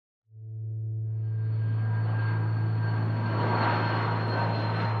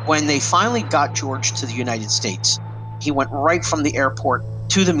When they finally got George to the United States, he went right from the airport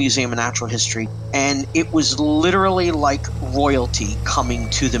to the Museum of Natural History, and it was literally like royalty coming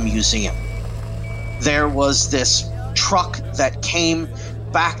to the museum. There was this truck that came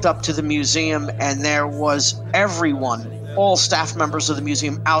backed up to the museum, and there was everyone, all staff members of the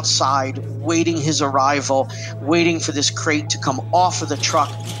museum outside, waiting his arrival, waiting for this crate to come off of the truck.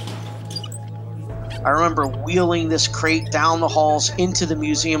 I remember wheeling this crate down the halls into the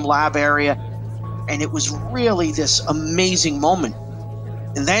museum lab area, and it was really this amazing moment.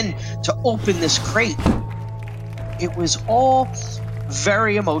 And then to open this crate, it was all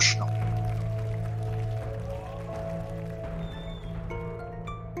very emotional.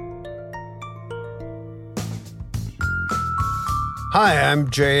 Hi,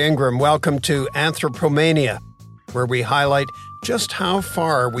 I'm Jay Ingram. Welcome to Anthropomania, where we highlight just how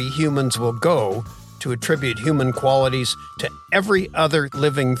far we humans will go to attribute human qualities to every other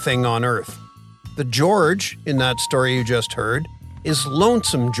living thing on Earth. The George in that story you just heard is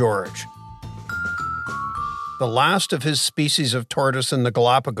Lonesome George, the last of his species of tortoise in the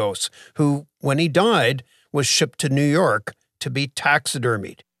Galapagos, who, when he died, was shipped to New York to be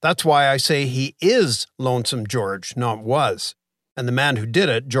taxidermied. That's why I say he is Lonesome George, not was. And the man who did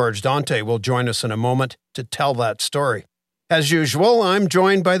it, George Dante, will join us in a moment to tell that story. As usual, I'm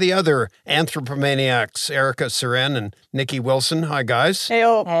joined by the other anthropomaniacs, Erica Seren and Nikki Wilson. Hi, guys.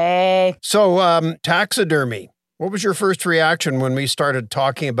 Hey-o. Hey. So, taxidermy. What was your first reaction when we started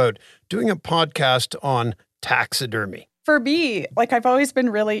talking about doing a podcast on taxidermy? For me, I've always been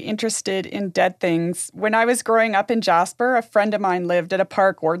really interested in dead things. When I was growing up in Jasper, a friend of mine lived at a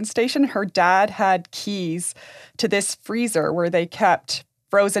park warden station. Her dad had keys to this freezer where they kept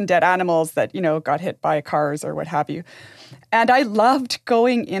frozen dead animals that, got hit by cars or what have you. And I loved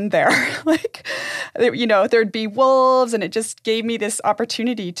going in there. There'd be wolves, and it just gave me this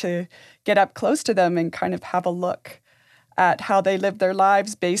opportunity to get up close to them and kind of have a look at how they lived their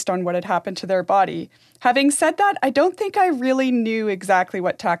lives based on what had happened to their body. Having said that, I don't think I really knew exactly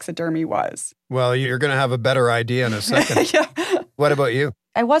what taxidermy was. Well, you're going to have a better idea in a second. Yeah. What about you?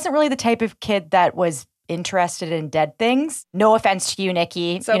 I wasn't really the type of kid that was interested in dead things. No offense to you,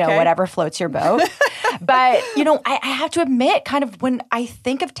 Nikki, It's okay. Whatever floats your boat. But, I have to admit, kind of when I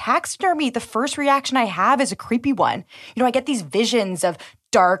think of taxidermy, the first reaction I have is a creepy one. I get these visions of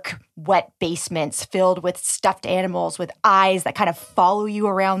dark, wet basements filled with stuffed animals with eyes that kind of follow you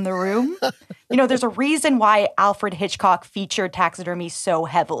around the room. There's a reason why Alfred Hitchcock featured taxidermy so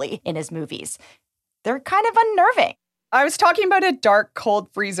heavily in his movies. They're kind of unnerving. I was talking about a dark, cold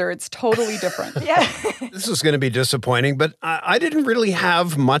freezer. It's totally different. Yeah. This is going to be disappointing, but I didn't really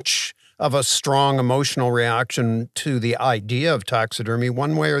have much of a strong emotional reaction to the idea of taxidermy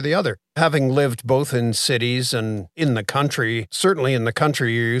one way or the other. Having lived both in cities and in the country, certainly in the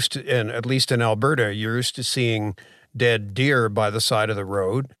country, you're used to, and at least in Alberta, you're used to seeing dead deer by the side of the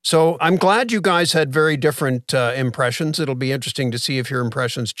road. So I'm glad you guys had very different impressions. It'll be interesting to see if your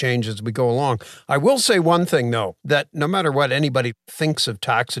impressions change as we go along. I will say one thing, though, that no matter what anybody thinks of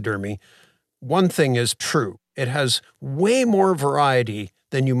taxidermy, one thing is true. It has way more variety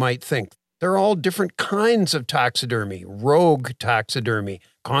than you might think. There are all different kinds of taxidermy: rogue taxidermy,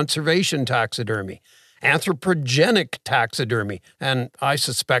 conservation taxidermy, anthropogenic taxidermy, and I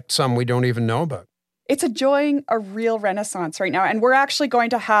suspect some we don't even know about. It's enjoying a real renaissance right now. And we're actually going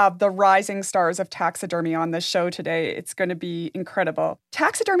to have the rising stars of taxidermy on this show today. It's going to be incredible.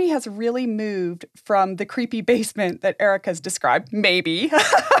 Taxidermy has really moved from the creepy basement that Erica's described, maybe,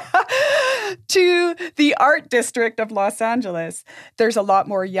 to the art district of Los Angeles. There's a lot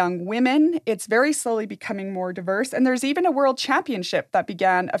more young women. It's very slowly becoming more diverse. And there's even a world championship that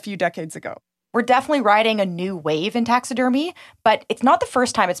began a few decades ago. We're definitely riding a new wave in taxidermy, but it's not the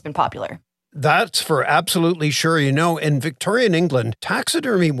first time it's been popular. That's for absolutely sure. In Victorian England,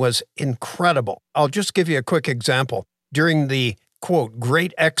 taxidermy was incredible. I'll just give you a quick example. During the, quote,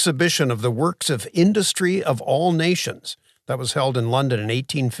 Great Exhibition of the Works of Industry of All Nations, that was held in London in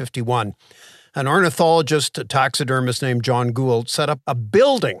 1851, an ornithologist, a taxidermist named John Gould, set up a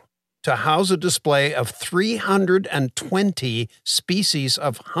building to house a display of 320 species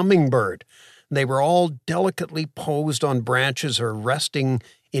of hummingbird. They were all delicately posed on branches or resting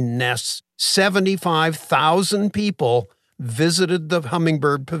in nests. 75,000 people visited the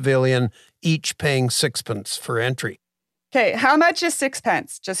Hummingbird Pavilion, each paying $0.06 for entry. Okay, how much is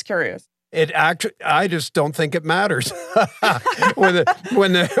sixpence? Just curious. I just don't think it matters. when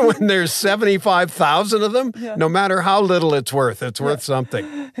there's 75,000 of them, no matter how little it's worth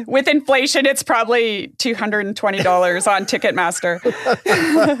something. With inflation, it's probably $220 on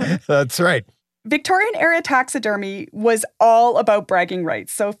Ticketmaster. That's right. Victorian era taxidermy was all about bragging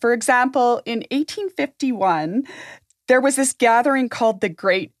rights. So, for example, in 1851, there was this gathering called the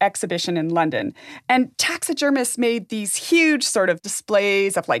Great Exhibition in London, and taxidermists made these huge sort of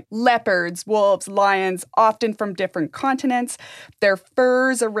displays of like leopards, wolves, lions, often from different continents, their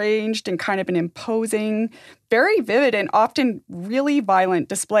furs arranged in kind of an imposing, very vivid and often really violent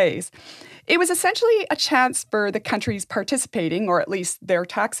displays. It was essentially a chance for the countries participating, or at least their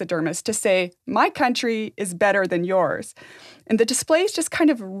taxidermists, to say, my country is better than yours. And the displays just kind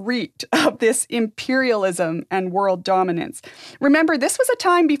of reeked of this imperialism and world dominance. Remember, this was a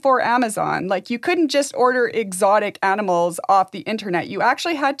time before Amazon. Like, you couldn't just order exotic animals off the internet. You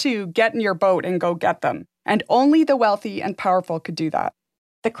actually had to get in your boat and go get them. And only the wealthy and powerful could do that.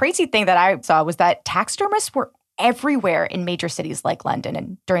 The crazy thing that I saw was that taxidermists were everywhere in major cities like London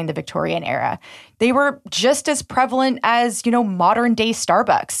and during the Victorian era. They were just as prevalent as, modern day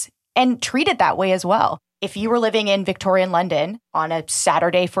Starbucks, and treated that way as well. If you were living in Victorian London on a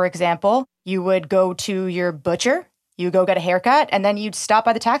Saturday, for example, you would go to your butcher, you go get a haircut, and then you'd stop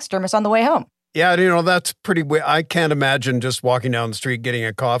by the taxidermist on the way home. Yeah, that's pretty weird. I can't imagine just walking down the street, getting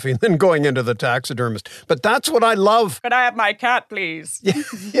a coffee, and then going into the taxidermist. But that's what I love. Could I have my cat, please?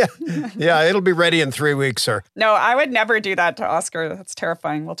 Yeah, it'll be ready in 3 weeks, sir. No, I would never do that to Oscar. That's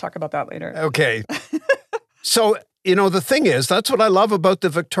terrifying. We'll talk about that later. Okay. So, the thing is, that's what I love about the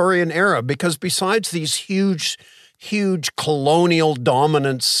Victorian era, because besides these huge colonial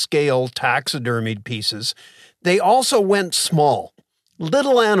dominance scale taxidermied pieces, they also went small.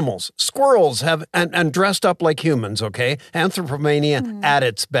 Little animals, squirrels have and dressed up like humans, okay? Anthropomania at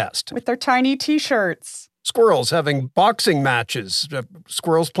its best. With their tiny T-shirts. Squirrels having boxing matches,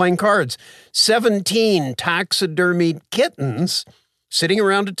 squirrels playing cards. 17 taxidermied kittens sitting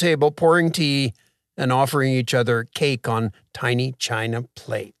around a table pouring tea and offering each other cake on tiny china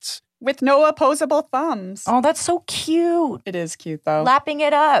plates. With no opposable thumbs. Oh, that's so cute. It is cute, though. Lapping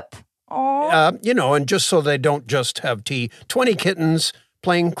it up. Oh. And just so they don't just have tea, 20 kittens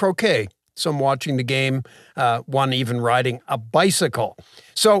playing croquet, some watching the game, one even riding a bicycle.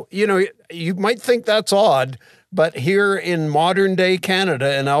 So, you might think that's odd, but here in modern day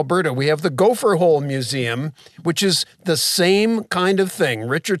Canada in Alberta, we have the Gopher Hole Museum, which is the same kind of thing.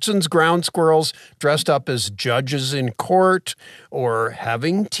 Richardson's ground squirrels dressed up as judges in court or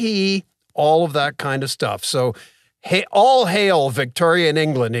having tea, all of that kind of stuff. So, hey, all hail Victorian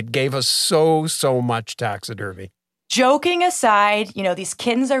England. It gave us so much taxidermy. Joking aside, these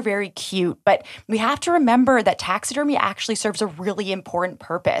kittens are very cute, but we have to remember that taxidermy actually serves a really important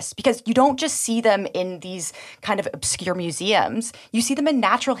purpose, because you don't just see them in these kind of obscure museums. You see them in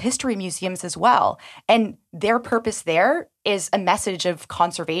natural history museums as well. And their purpose there is a message of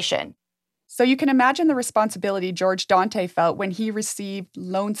conservation. So you can imagine the responsibility George Dante felt when he received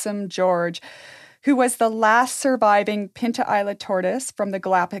Lonesome George, who was the last surviving Pinta Island tortoise from the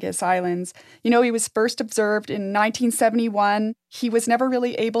Galapagos Islands. He was first observed in 1971. He was never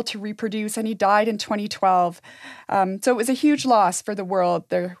really able to reproduce, and he died in 2012. So it was a huge loss for the world.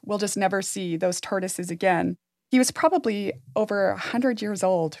 We'll just never see those tortoises again. He was probably over 100 years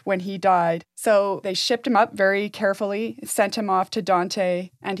old when he died. So they shipped him up very carefully, sent him off to Dante,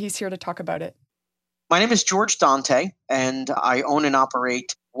 and he's here to talk about it. My name is George Dante, and I own and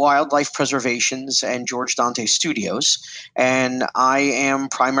operate Wildlife Preservations and George Dante Studios. And I am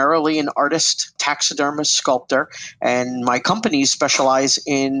primarily an artist, taxidermist, sculptor, and my companies specialize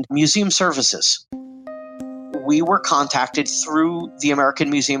in museum services. We were contacted through the American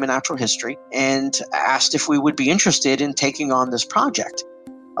Museum of Natural History and asked if we would be interested in taking on this project.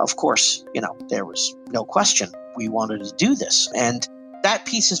 Of course, there was no question. We wanted to do this. And that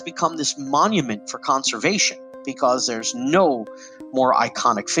piece has become this monument for conservation because there's no more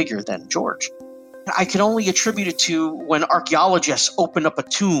iconic figure than George. I can only attribute it to when archaeologists open up a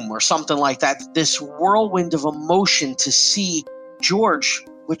tomb or something like that, this whirlwind of emotion to see George,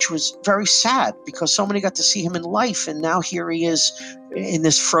 which was very sad because so many got to see him in life, and now here he is in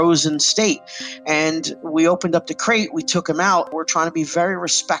this frozen state. And we opened up the crate, we took him out. We're trying to be very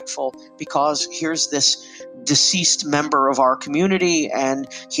respectful because here's this deceased member of our community,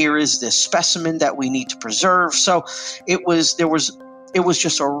 and here is this specimen that we need to preserve. So it was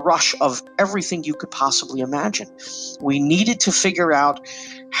just a rush of everything you could possibly imagine. We needed to figure out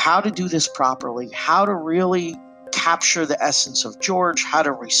how to do this properly, how to really capture the essence of George, how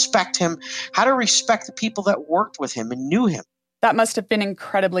to respect him, how to respect the people that worked with him and knew him. That must have been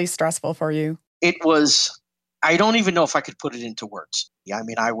incredibly stressful for you. It was, I don't even know if I could put it into words.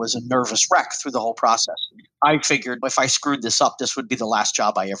 I was a nervous wreck through the whole process. I figured if I screwed this up, this would be the last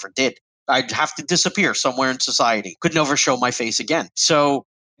job I ever did. I'd have to disappear somewhere in society. Could never show my face again. So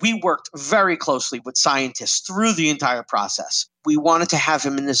We worked very closely with scientists through the entire process. We wanted to have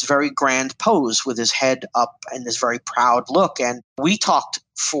him in this very grand pose with his head up and this very proud look. And we talked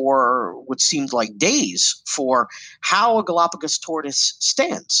for what seemed like days for how a Galapagos tortoise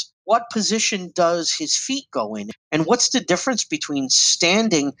stands. What position does his feet go in? And what's the difference between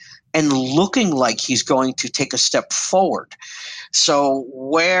standing and looking like he's going to take a step forward? So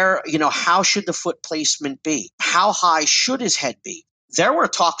how should the foot placement be? How high should his head be? There were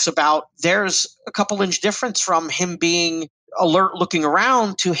talks about there's a couple inch difference from him being alert looking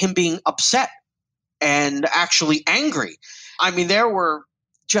around to him being upset and actually angry. I mean, there were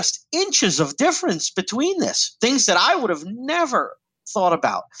just inches of difference between this, things that I would have never thought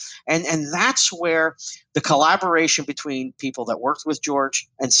about. And that's where the collaboration between people that worked with George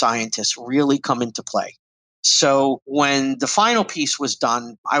and scientists really come into play. So when the final piece was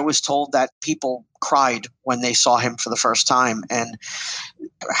done, I was told that people cried when they saw him for the first time. And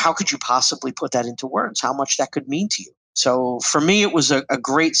how could you possibly put that into words, how much that could mean to you? So for me, it was a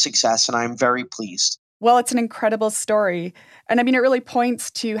great success, and I'm very pleased. Well, it's an incredible story. And I mean, it really points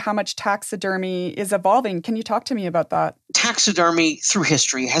to how much taxidermy is evolving. Can you talk to me about that? Taxidermy through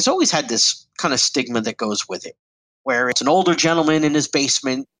history has always had this kind of stigma that goes with it, where it's an older gentleman in his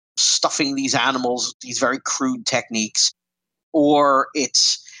basement stuffing these animals, these very crude techniques, or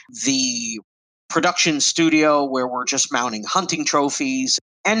it's the production studio where we're just mounting hunting trophies.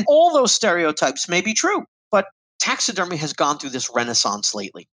 And all those stereotypes may be true, but taxidermy has gone through this renaissance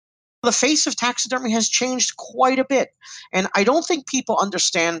lately. The face of taxidermy has changed quite a bit. And I don't think people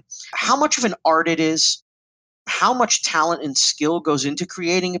understand how much of an art it is, how much talent and skill goes into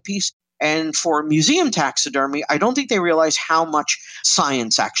creating a piece. And for museum taxidermy, I don't think they realize how much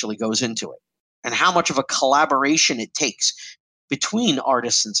science actually goes into it and how much of a collaboration it takes between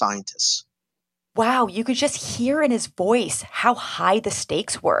artists and scientists. Wow, you could just hear in his voice how high the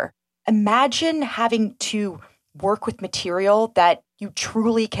stakes were. Imagine having to work with material that you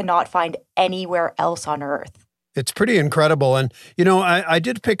truly cannot find anywhere else on Earth. It's pretty incredible. And, I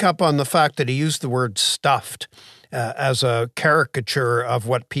did pick up on the fact that he used the word stuffed as a caricature of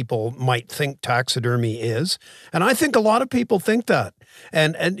what people might think taxidermy is. And I think a lot of people think that.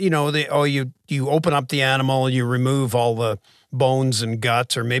 And you open up the animal, you remove all the bones and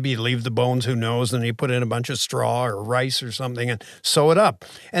guts, or maybe you leave the bones, who knows, and you put in a bunch of straw or rice or something and sew it up.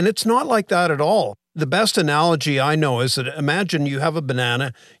 And it's not like that at all. The best analogy I know is that imagine you have a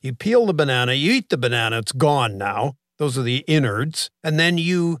banana, you peel the banana, you eat the banana, it's gone now. Those are the innards. And then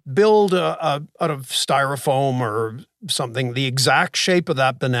you build out of styrofoam or something, the exact shape of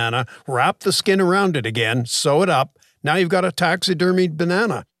that banana, wrap the skin around it again, sew it up. Now you've got a taxidermied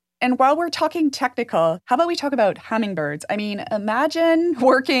banana. And while we're talking technical, how about we talk about hummingbirds? I mean, imagine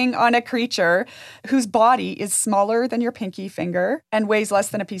working on a creature whose body is smaller than your pinky finger and weighs less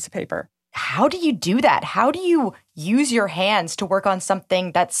than a piece of paper. How do you do that? How do you use your hands to work on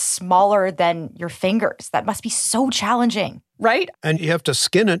something that's smaller than your fingers? That must be so challenging. Right? And you have to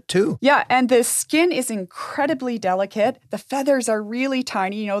skin it too. Yeah, and the skin is incredibly delicate. The feathers are really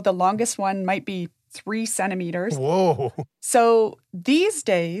tiny. The longest one might be 3 centimeters. Whoa. So these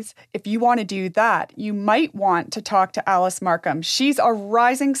days, if you want to do that, you might want to talk to Allis Markham. She's a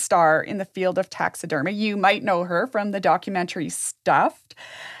rising star in the field of taxidermy. You might know her from the documentary Stuffed.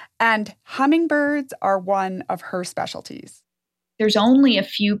 And hummingbirds are one of her specialties. There's only a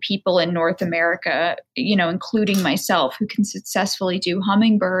few people in North America, including myself, who can successfully do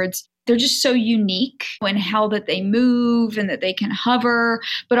hummingbirds. They're just so unique in how that they move and that they can hover,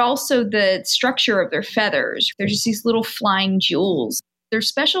 but also the structure of their feathers. They're just these little flying jewels. They're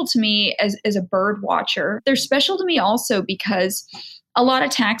special to me as a bird watcher. They're special to me also because a lot of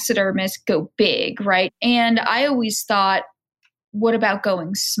taxidermists go big, right? And I always thought, what about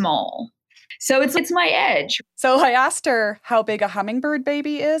going small? So it's my edge. So I asked her how big a hummingbird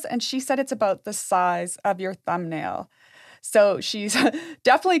baby is, and she said it's about the size of your thumbnail. So she's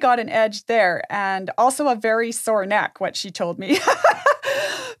definitely got an edge there, and also a very sore neck, what she told me.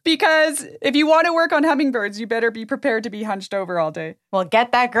 Because if you want to work on hummingbirds, you better be prepared to be hunched over all day. Well,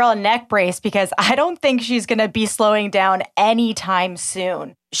 get that girl a neck brace, because I don't think she's going to be slowing down anytime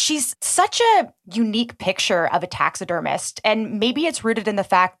soon. She's such a unique picture of a taxidermist, and maybe it's rooted in the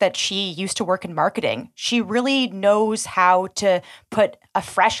fact that she used to work in marketing. She really knows how to put a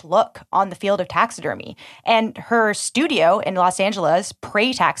fresh look on the field of taxidermy. And her studio in Los Angeles,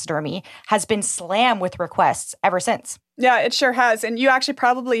 Prey Taxidermy, has been slammed with requests ever since. Yeah, it sure has. And you actually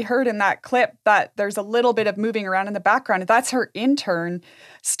probably heard in that clip that there's a little bit of moving around in the background. That's her intern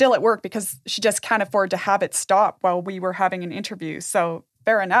still at work because she just can't afford to have it stop while we were having an interview. So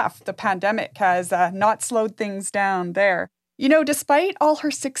fair enough. The pandemic has not slowed things down there. You know, despite all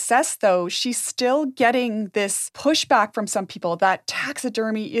her success, though, she's still getting this pushback from some people that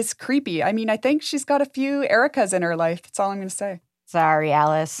taxidermy is creepy. I mean, I think she's got a few Ericas in her life. That's all I'm going to say. Sorry,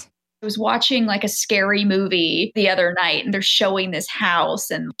 Alice. I was watching like a scary movie the other night and they're showing this house,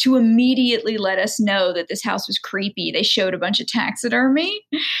 and to immediately let us know that this house was creepy, they showed a bunch of taxidermy.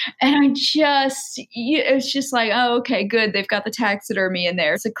 And it's just like, oh, okay, good. They've got the taxidermy in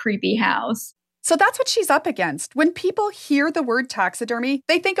there. It's a creepy house. So that's what she's up against. When people hear the word taxidermy,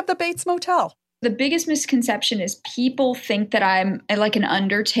 they think of the Bates Motel. The biggest misconception is people think that I'm like an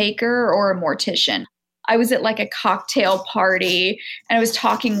undertaker or a mortician. I was at like a cocktail party and I was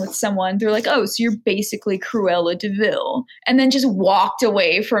talking with someone. They're like, oh, so you're basically Cruella de Vil. And then just walked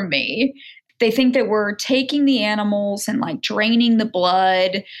away from me. They think that we're taking the animals and like draining the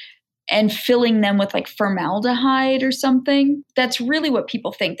blood and filling them with like formaldehyde or something. That's really what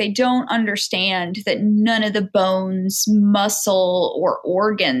people think. They don't understand that none of the bones, muscle, or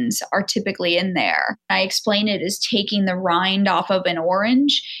organs are typically in there. I explain it as taking the rind off of an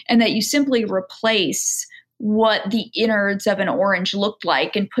orange, and that you simply replace what the innards of an orange looked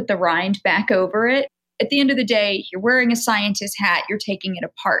like and put the rind back over it. At the end of the day, you're wearing a scientist hat, you're taking it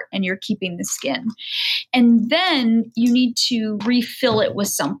apart, and you're keeping the skin. And then you need to refill it with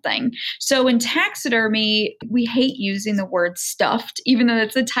something. So in taxidermy, we hate using the word stuffed, even though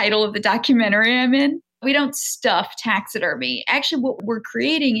that's the title of the documentary I'm in. We don't stuff taxidermy. Actually, what we're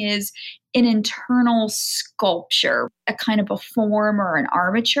creating is an internal sculpture, a kind of a form or an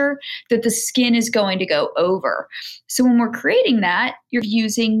armature that the skin is going to go over. So when we're creating that, you're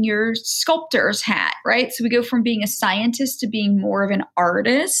using your sculptor's hat, right? So we go from being a scientist to being more of an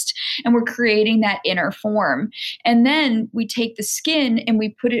artist, and we're creating that inner form. And then we take the skin and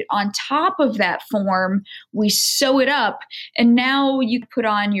we put it on top of that form, we sew it up, and now you put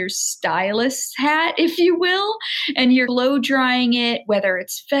on your stylist's hat, if you will, and you're blow drying it, whether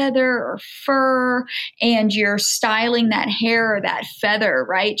it's feather or fur, and you're styling that hair or that feather,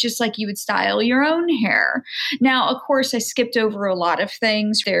 right? Just like you would style your own hair. Now, of course, I skipped over a lot of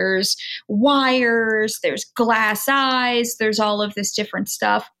things. There's wires, there's glass eyes, there's all of this different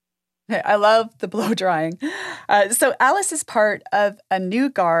stuff. I love the blow drying. So Alice is part of a new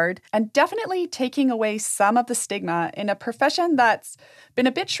guard and definitely taking away some of the stigma in a profession that's been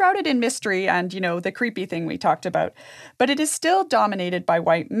a bit shrouded in mystery and, you know, the creepy thing we talked about. But it is still dominated by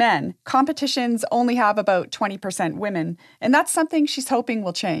white men. Competitions only have about 20% women, and that's something she's hoping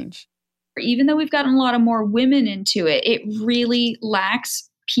will change. Even though we've gotten a lot of more women into it, it really lacks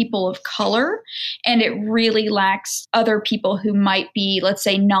people of color, and it really lacks other people who might be, let's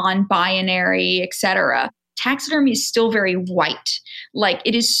say, non-binary, etc. Taxidermy is still very white. Like,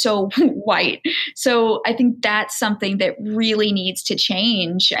 it is so white. So I think that's something that really needs to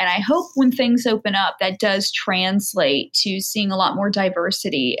change. And I hope when things open up, that does translate to seeing a lot more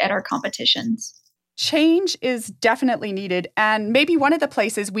diversity at our competitions. Change is definitely needed, and maybe one of the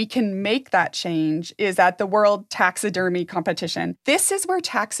places we can make that change is at the World Taxidermy Competition. This is where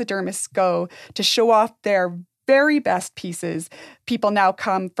taxidermists go to show off their very best pieces. People now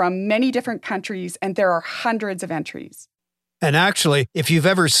come from many different countries, and there are hundreds of entries. And actually, if you've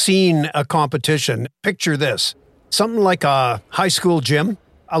ever seen a competition, picture this. Something like a high school gym,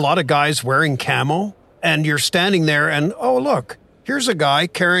 a lot of guys wearing camo, and you're standing there and, oh, look, here's a guy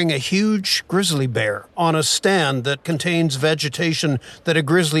carrying a huge grizzly bear on a stand that contains vegetation that a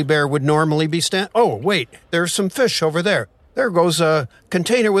grizzly bear would normally be Oh, wait, there's some fish over there. There goes a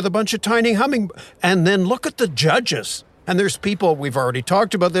container with a bunch of tiny hummingbirds. And then look at the judges. And there's people, we've already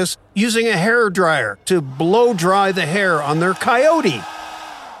talked about this, using a hair dryer to blow dry the hair on their coyote.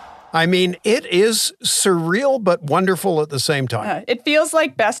 I mean, it is surreal but wonderful at the same time. It feels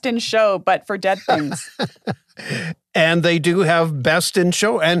like Best in Show, but for dead things. And they do have Best in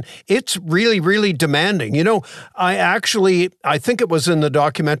Show, and it's really, really demanding. You know, I think it was in the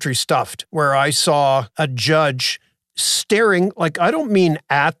documentary Stuffed, where I saw a judge staring, like, I don't mean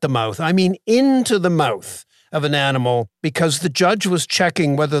at the mouth, I mean into the mouth of an animal, because the judge was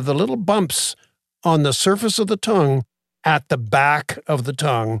checking whether the little bumps on the surface of the tongue at the back of the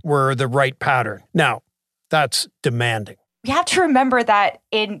tongue were the right pattern. Now, that's demanding. We have to remember that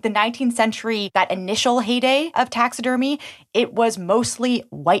in the 19th century, that initial heyday of taxidermy, it was mostly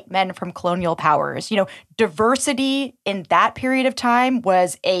white men from colonial powers. You know, diversity in that period of time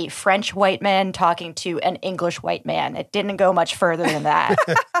was a French white man talking to an English white man. It didn't go much further than that,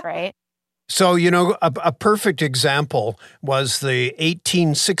 right? So, you know, a perfect example was the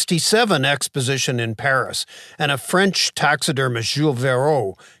 1867 exposition in Paris, and a French taxidermist, Jules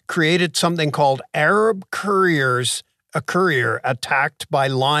Verreau, created something called Arab couriers a courier attacked by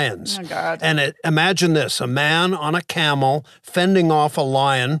lions. Oh, God. And imagine this, a man on a camel fending off a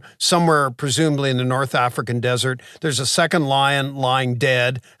lion somewhere presumably in the North African desert. There's a second lion lying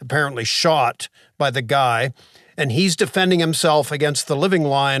dead, apparently shot by the guy. And he's defending himself against the living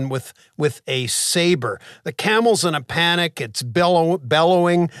lion with a saber. The camel's in a panic. It's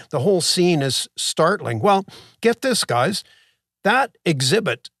bellowing. The whole scene is startling. Well, get this, guys. That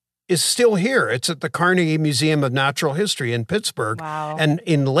exhibit is still here. It's at the Carnegie Museum of Natural History in Pittsburgh. Wow. And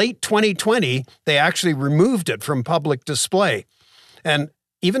in late 2020, they actually removed it from public display. And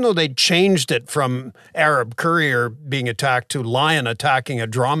even though they changed it from Arab courier being attacked to lion attacking a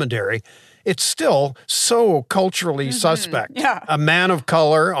dromedary, it's still so culturally suspect. Yeah. A man of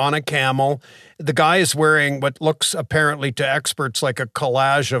color on a camel. The guy is wearing what looks apparently to experts like a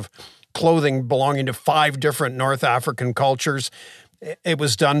collage of clothing belonging to 5 different North African cultures. It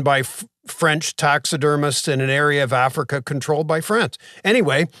was done by French taxidermists in an area of Africa controlled by France.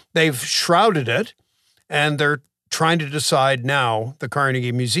 Anyway, they've shrouded it, and they're trying to decide now, the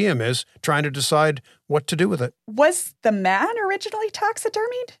Carnegie Museum is trying to decide what to do with it. Was the man originally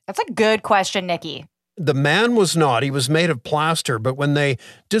taxidermied? That's a good question, Nikki. The man was not. He was made of plaster, but when they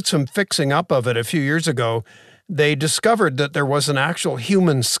did some fixing up of it a few years ago, they discovered that there was an actual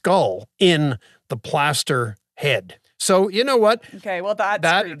human skull in the plaster head. So, you know what? Okay, well,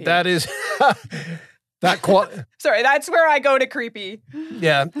 that's creepy. That is Sorry, that's where I go to creepy.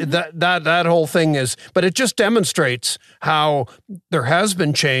 Yeah, that whole thing is, but it just demonstrates how there has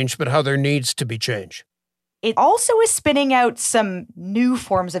been change, but how there needs to be change. It also is spinning out some new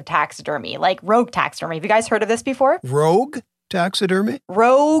forms of taxidermy, like rogue taxidermy. Have you guys heard of this before? Rogue taxidermy?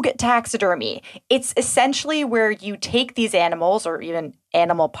 Rogue taxidermy. It's essentially where you take these animals or even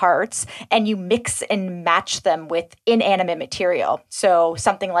animal parts and you mix and match them with inanimate material. So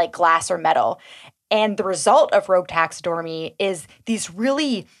something like glass or metal. And the result of rogue taxidermy is these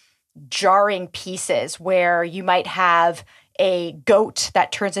really jarring pieces where you might have a goat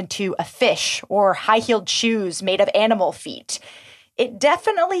that turns into a fish or high-heeled shoes made of animal feet. It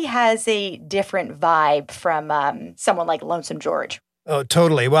definitely has a different vibe from someone like Lonesome George. Oh,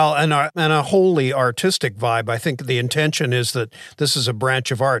 totally. Well, and a wholly artistic vibe. I think the intention is that this is a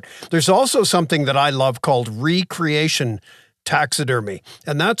branch of art. There's also something that I love called recreation taxidermy.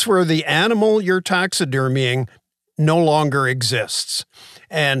 And that's where the animal you're taxidermying no longer exists.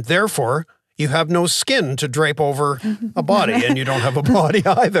 And therefore, you have no skin to drape over a body, and you don't have a body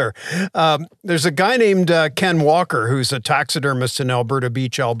either. There's a guy named Ken Walker, who's a taxidermist in Alberta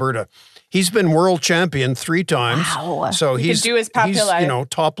Beach, Alberta. He's been world champion 3 times. Wow. So He can do his papillae. He's,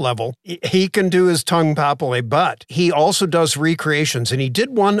 top level. He can do his tongue papillae, but he also does recreations. And he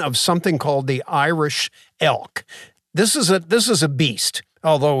did one of something called the Irish elk. This is a beast,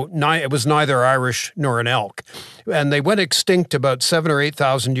 although it was neither Irish nor an elk. And they went extinct about 7,000 or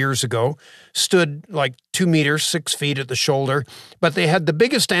 8,000 years ago, stood like 2 meters, 6 feet at the shoulder, but they had the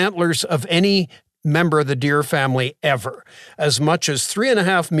biggest antlers of any member of the deer family ever, as much as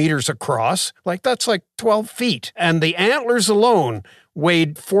 3.5 meters across, that's like 12 feet. And the antlers alone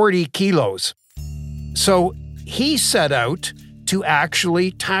weighed 40 kilos. So he set out to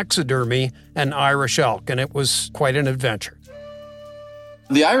actually taxidermy an Irish elk, and it was quite an adventure.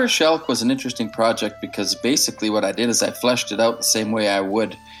 The Irish elk was an interesting project because basically what I did is I fleshed it out the same way I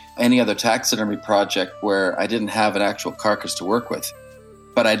would any other taxidermy project where I didn't have an actual carcass to work with.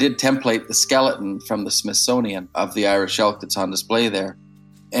 But I did template the skeleton from the Smithsonian of the Irish elk that's on display there.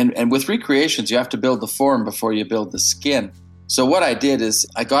 And with recreations, you have to build the form before you build the skin. So what I did is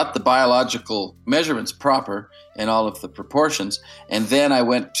I got the biological measurements proper in all of the proportions, and then I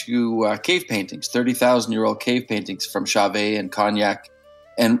went to cave paintings, 30,000-year-old cave paintings from Chauvet and Cognac.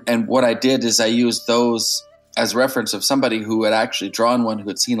 And what I did is I used those as reference of somebody who had actually drawn one, who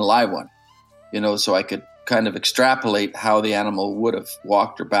had seen a live one, so I could kind of extrapolate how the animal would have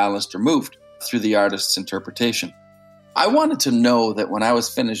walked or balanced or moved through the artist's interpretation. I wanted to know that when I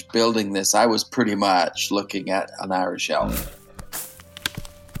was finished building this, I was pretty much looking at an Irish elk.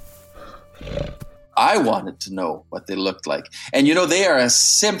 I wanted to know what they looked like. And they are a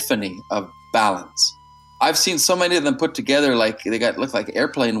symphony of balance. I've seen so many of them put together look like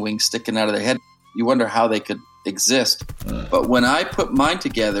airplane wings sticking out of their head. You wonder how they could exist. But when I put mine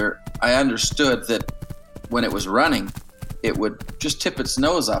together, I understood that when it was running, it would just tip its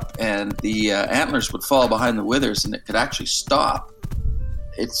nose up and the antlers would fall behind the withers and it could actually stop.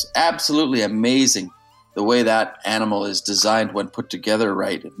 It's absolutely amazing the way that animal is designed when put together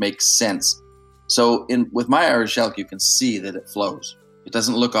right. It makes sense. So with my Irish elk, you can see that it flows. It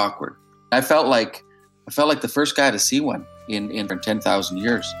doesn't look awkward. I felt like the first guy to see one in 10,000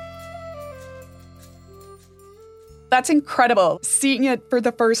 years. That's incredible, seeing it for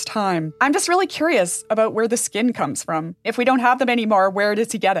the first time. I'm just really curious about where the skin comes from. If we don't have them anymore, where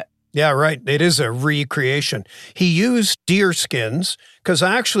does he get it? Yeah, right. It is a recreation. He used deer skins because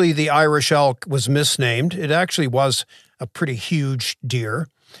actually the Irish elk was misnamed. It actually was a pretty huge deer.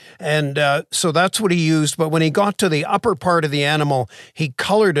 And so that's what he used. But when he got to the upper part of the animal, he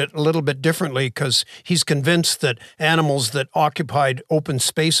colored it a little bit differently because he's convinced that animals that occupied open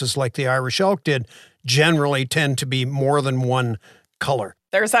spaces like the Irish elk did generally tend to be more than one color.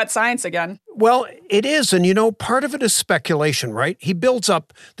 There's that science again. Well, it is. And, part of it is speculation, right? He builds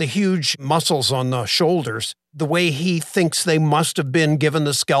up the huge muscles on the shoulders the way he thinks they must have been given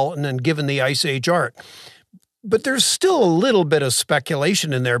the skeleton and given the Ice Age art. But there's still a little bit of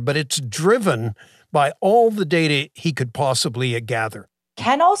speculation in there, but it's driven by all the data he could possibly gather.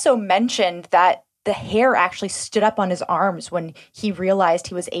 Ken also mentioned that the hair actually stood up on his arms when he realized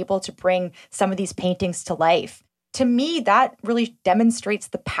he was able to bring some of these paintings to life. To me, that really demonstrates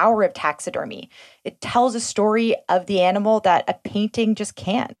the power of taxidermy. It tells a story of the animal that a painting just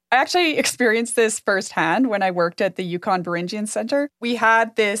can't. I actually experienced this firsthand when I worked at the Yukon Beringian Center. We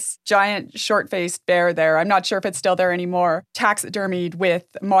had this giant short-faced bear there. I'm not sure if it's still there anymore, taxidermied with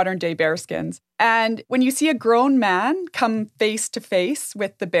modern-day bear skins. And when you see a grown man come face to face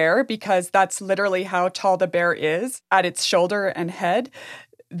with the bear, because that's literally how tall the bear is at its shoulder and head,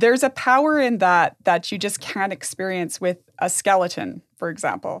 there's a power in that you just can't experience with a skeleton, for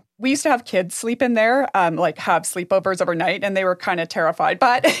example. We used to have kids sleep in there, have sleepovers overnight, and they were kind of terrified.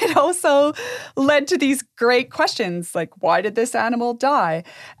 But it also led to these great questions like, why did this animal die?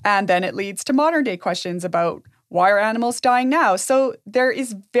 And then it leads to modern day questions about why are animals dying now? So there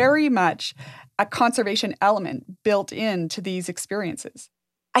is very much a conservation element built into these experiences.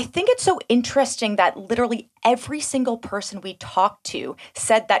 I think it's so interesting that literally every single person we talked to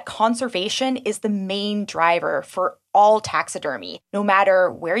said that conservation is the main driver for all taxidermy, no matter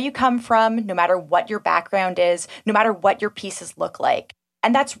where you come from, no matter what your background is, no matter what your pieces look like.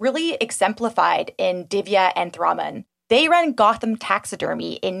 And that's really exemplified in Divya and Thraman. They run Gotham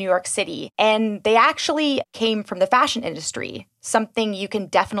Taxidermy in New York City, and they actually came from the fashion industry, something you can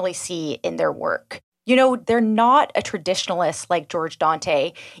definitely see in their work. They're not a traditionalist like George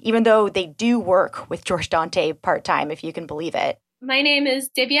Dante, even though they do work with George Dante part-time, if you can believe it. My name is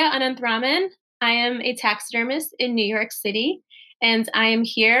Divya Ananthraman. I am a taxidermist in New York City, and I am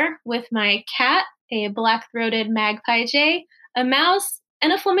here with my cat, a black-throated magpie jay, a mouse,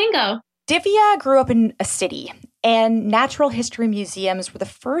 and a flamingo. Divya grew up in a city, and natural history museums were the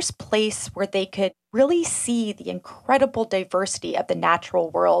first place where they could really see the incredible diversity of the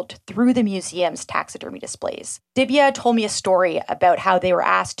natural world through the museum's taxidermy displays. Divya told me a story about how they were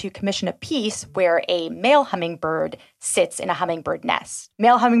asked to commission a piece where a male hummingbird sits in a hummingbird nest.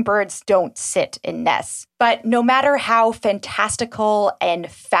 Male hummingbirds don't sit in nests. But no matter how fantastical and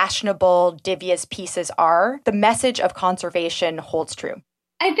fashionable Divya's pieces are, the message of conservation holds true.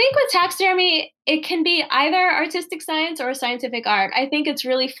 I think with taxidermy, it can be either artistic science or scientific art. I think it's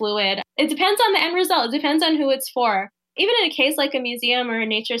really fluid. It depends on the end result. It depends on who it's for. Even in a case like a museum or a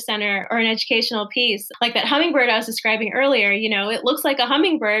nature center or an educational piece, like that hummingbird I was describing earlier, it looks like a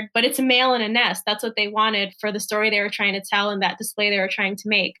hummingbird, but it's a male in a nest. That's what they wanted for the story they were trying to tell and that display they were trying to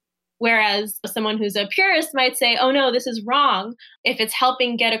make. Whereas someone who's a purist might say, oh no, this is wrong. If it's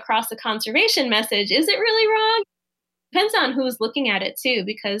helping get across a conservation message, is it really wrong? Depends on who's looking at it too,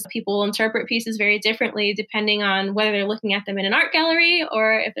 because people will interpret pieces very differently depending on whether they're looking at them in an art gallery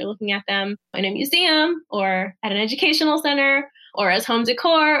or if they're looking at them in a museum or at an educational center or as home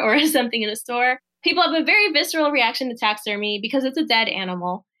decor or as something in a store. People have a very visceral reaction to taxidermy because it's a dead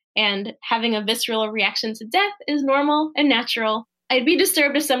animal, and having a visceral reaction to death is normal and natural. I'd be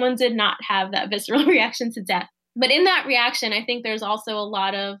disturbed if someone did not have that visceral reaction to death. But in that reaction, I think there's also a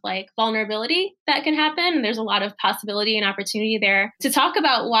lot of vulnerability that can happen. And there's a lot of possibility and opportunity there to talk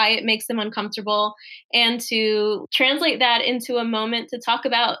about why it makes them uncomfortable and to translate that into a moment to talk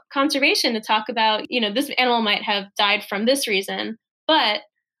about conservation, to talk about, this animal might have died from this reason, but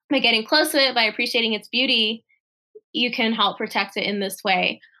by getting close to it, by appreciating its beauty, you can help protect it in this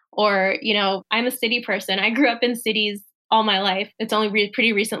way. Or, I'm a city person. I grew up in cities all my life. It's only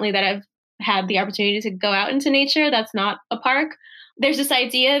pretty recently that I've had the opportunity to go out into nature that's not a park. There's this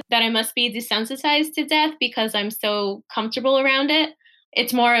idea that I must be desensitized to death because I'm so comfortable around it.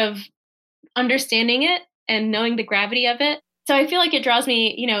 It's more of understanding it and knowing the gravity of it. So I feel like it draws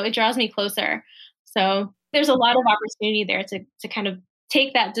me closer. So there's a lot of opportunity there to kind of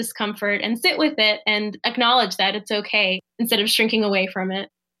take that discomfort and sit with it and acknowledge that it's okay instead of shrinking away from it.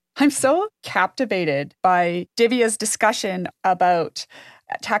 I'm so captivated by Divya's discussion about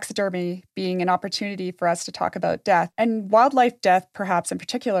taxidermy being an opportunity for us to talk about death and wildlife death, perhaps in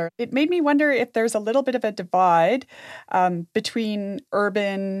particular, it made me wonder if there's a little bit of a divide between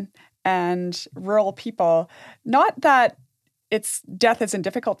urban and rural people. Not that death isn't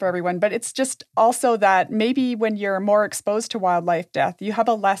difficult for everyone, but it's just also that maybe when you're more exposed to wildlife death, you have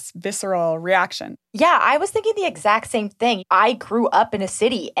a less visceral reaction. Yeah, I was thinking the exact same thing. I grew up in a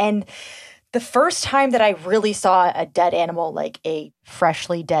city, and the first time that I really saw a dead animal, like a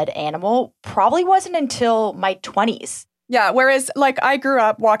freshly dead animal, probably wasn't until my 20s. Yeah, whereas like I grew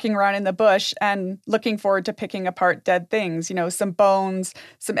up walking around in the bush and looking forward to picking apart dead things, some bones,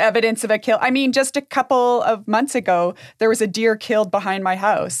 some evidence of a kill. I mean, just a couple of months ago, there was a deer killed behind my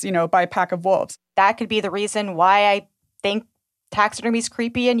house, by a pack of wolves. That could be the reason why I think taxidermy's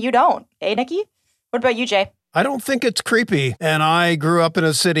creepy and you don't. Eh, Nikki? What about you, Jay? I don't think it's creepy, and I grew up in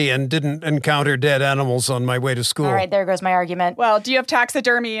a city and didn't encounter dead animals on my way to school. All right, there goes my argument. Well, do you have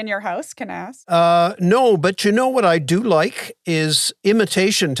taxidermy in your house, can I ask? No, but you know what I do like is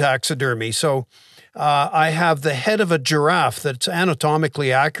imitation taxidermy. So I have the head of a giraffe that's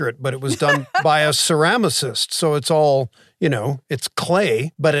anatomically accurate, but it was done by a ceramicist. So it's all, it's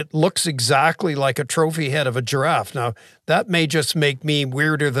clay, but it looks exactly like a trophy head of a giraffe. Now, that may just make me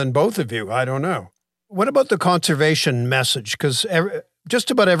weirder than both of you. I don't know. What about the conservation message? Because just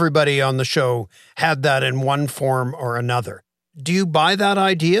about everybody on the show had that in one form or another. Do you buy that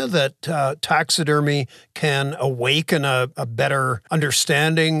idea that taxidermy can awaken a better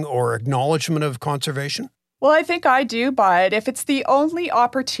understanding or acknowledgement of conservation? Well, I think I do buy it. If it's the only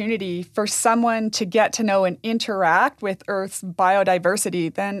opportunity for someone to get to know and interact with Earth's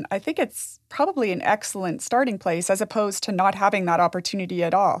biodiversity, then I think it's probably an excellent starting place as opposed to not having that opportunity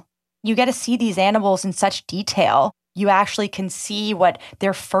at all. You get to see these animals in such detail. You actually can see what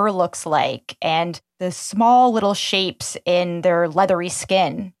their fur looks like and the small little shapes in their leathery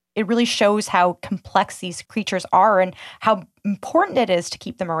skin. It really shows how complex these creatures are and how important it is to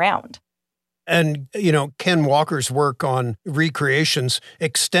keep them around. And, Ken Walker's work on recreations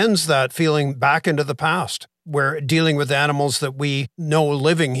extends that feeling back into the past, where dealing with animals that no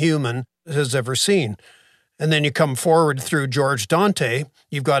living human has ever seen. And then you come forward through George Dante,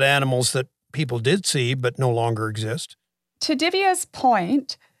 you've got animals that people did see but no longer exist. To Divya's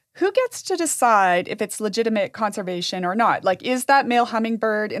point, who gets to decide if it's legitimate conservation or not? Like, is that male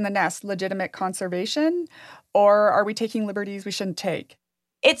hummingbird in the nest legitimate conservation? Or are we taking liberties we shouldn't take?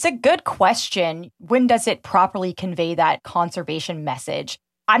 It's a good question. When does it properly convey that conservation message?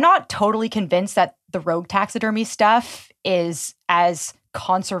 I'm not totally convinced that the rogue taxidermy stuff is as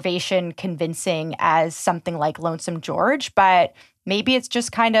conservation convincing as something like Lonesome George, but maybe it's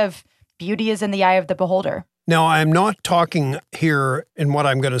just kind of beauty is in the eye of the beholder. Now, I'm not talking here in what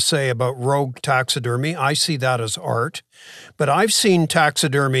I'm going to say about rogue taxidermy. I see that as art, but I've seen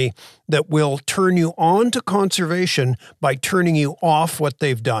taxidermy that will turn you on to conservation by turning you off what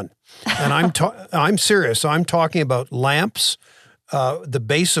they've done. And I'm serious. I'm talking about lamps, the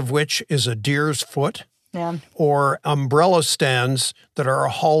base of which is a deer's foot. Yeah. Or umbrella stands that are a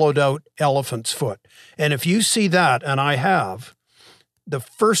hollowed out elephant's foot. And if you see that, and I have, the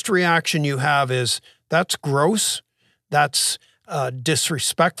first reaction you have is, that's gross, that's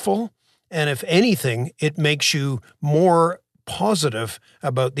disrespectful, and if anything, it makes you more positive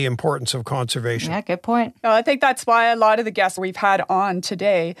about the importance of conservation. Yeah, good point. Well, I think that's why a lot of the guests we've had on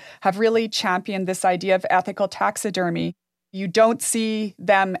today have really championed this idea of ethical taxidermy. You don't see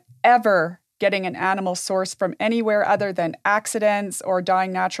them ever getting an animal sourced from anywhere other than accidents or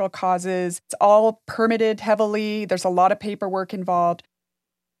dying natural causes. It's all permitted heavily. There's a lot of paperwork involved.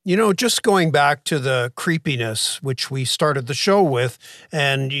 Just going back to the creepiness, which we started the show with,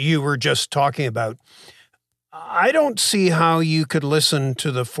 and you were just talking about, I don't see how you could listen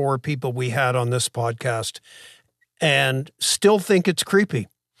to the 4 people we had on this podcast and still think it's creepy.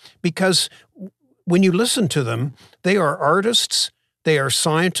 Because when you listen to them, they are artists, they are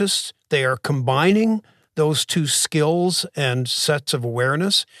scientists, they are combining those two skills and sets of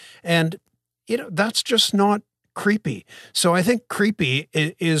awareness. And, that's just not creepy. So I think creepy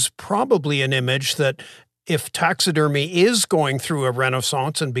is probably an image that if taxidermy is going through a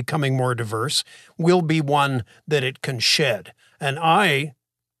renaissance and becoming more diverse, will be one that it can shed. And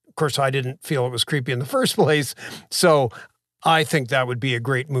of course, I didn't feel it was creepy in the first place. So I think that would be a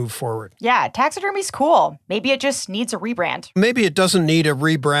great move forward. Yeah, taxidermy's cool. Maybe it just needs a rebrand. Maybe it doesn't need a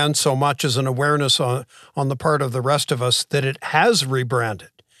rebrand so much as an awareness on the part of the rest of us that it has rebranded.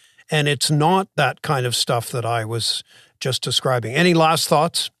 And it's not that kind of stuff that I was just describing. Any last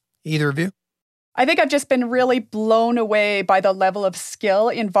thoughts, either of you? I think I've just been really blown away by the level of skill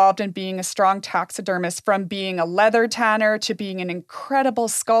involved in being a strong taxidermist, from being a leather tanner to being an incredible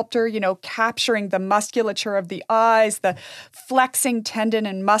sculptor, capturing the musculature of the eyes, the flexing tendon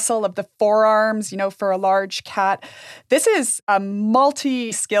and muscle of the forearms, for a large cat. This is a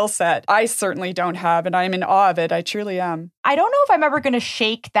multi-skill set I certainly don't have, and I'm in awe of it. I truly am. I don't know if I'm ever going to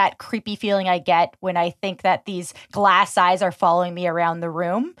shake that creepy feeling I get when I think that these glass eyes are following me around the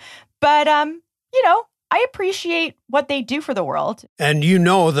room. But, I appreciate what they do for the world. And you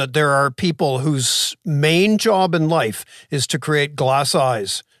know that there are people whose main job in life is to create glass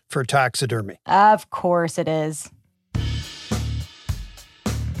eyes for taxidermy. Of course it is.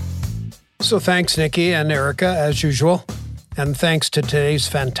 So thanks, Nikki and Erica, as usual. And thanks to today's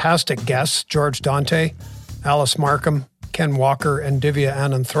fantastic guests, George Dante, Allis Markham, Ken Walker, and Divya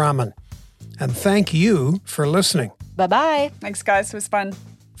Ananthraman. And thank you for listening. Bye-bye. Thanks, guys. It was fun.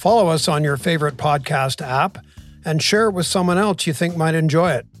 Follow us on your favorite podcast app and share it with someone else you think might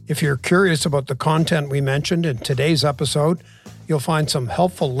enjoy it. If you're curious about the content we mentioned in today's episode, you'll find some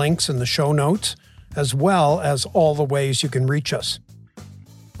helpful links in the show notes, as well as all the ways you can reach us.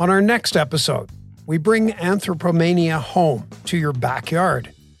 On our next episode, we bring anthropomania home to your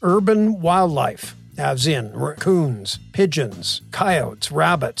backyard. Urban wildlife, as in raccoons, pigeons, coyotes,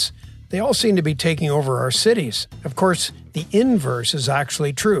 rabbits, they all seem to be taking over our cities. Of course, the inverse is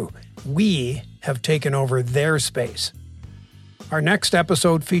actually true. We have taken over their space. Our next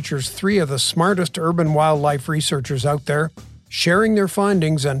episode features 3 of the smartest urban wildlife researchers out there, sharing their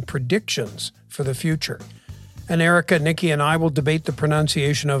findings and predictions for the future. And Erica, Nikki, and I will debate the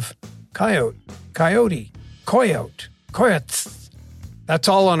pronunciation of coyote, coyote, coyote, coyotes. That's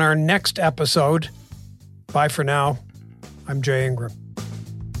all on our next episode. Bye for now. I'm Jay Ingram.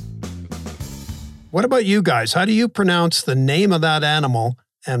 What about you guys? How do you pronounce the name of that animal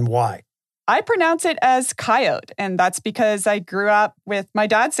and why? I pronounce it as coyote, and that's because I grew up with my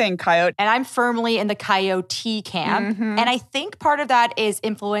dad saying coyote. And I'm firmly in the coyote camp. Mm-hmm. And I think part of that is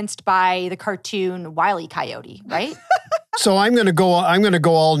influenced by the cartoon Wile E. Coyote, right? So I'm going to go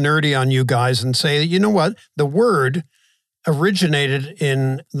all nerdy on you guys and say, you know what? The word originated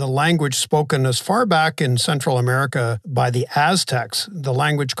in the language spoken as far back in Central America by the Aztecs, the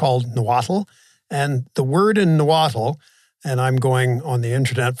language called Nahuatl. And the word in Nahuatl, and I'm going on the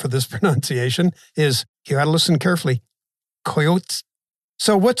internet for this pronunciation, is, you got to listen carefully, coyotes.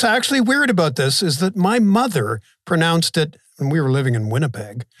 So what's actually weird about this is that my mother pronounced it, and we were living in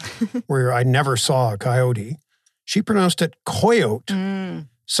Winnipeg, where I never saw a coyote. She pronounced it coyote. Mm.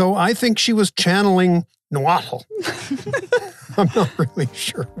 So I think she was channeling Nahuatl. I'm not really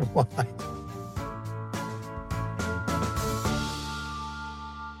sure why.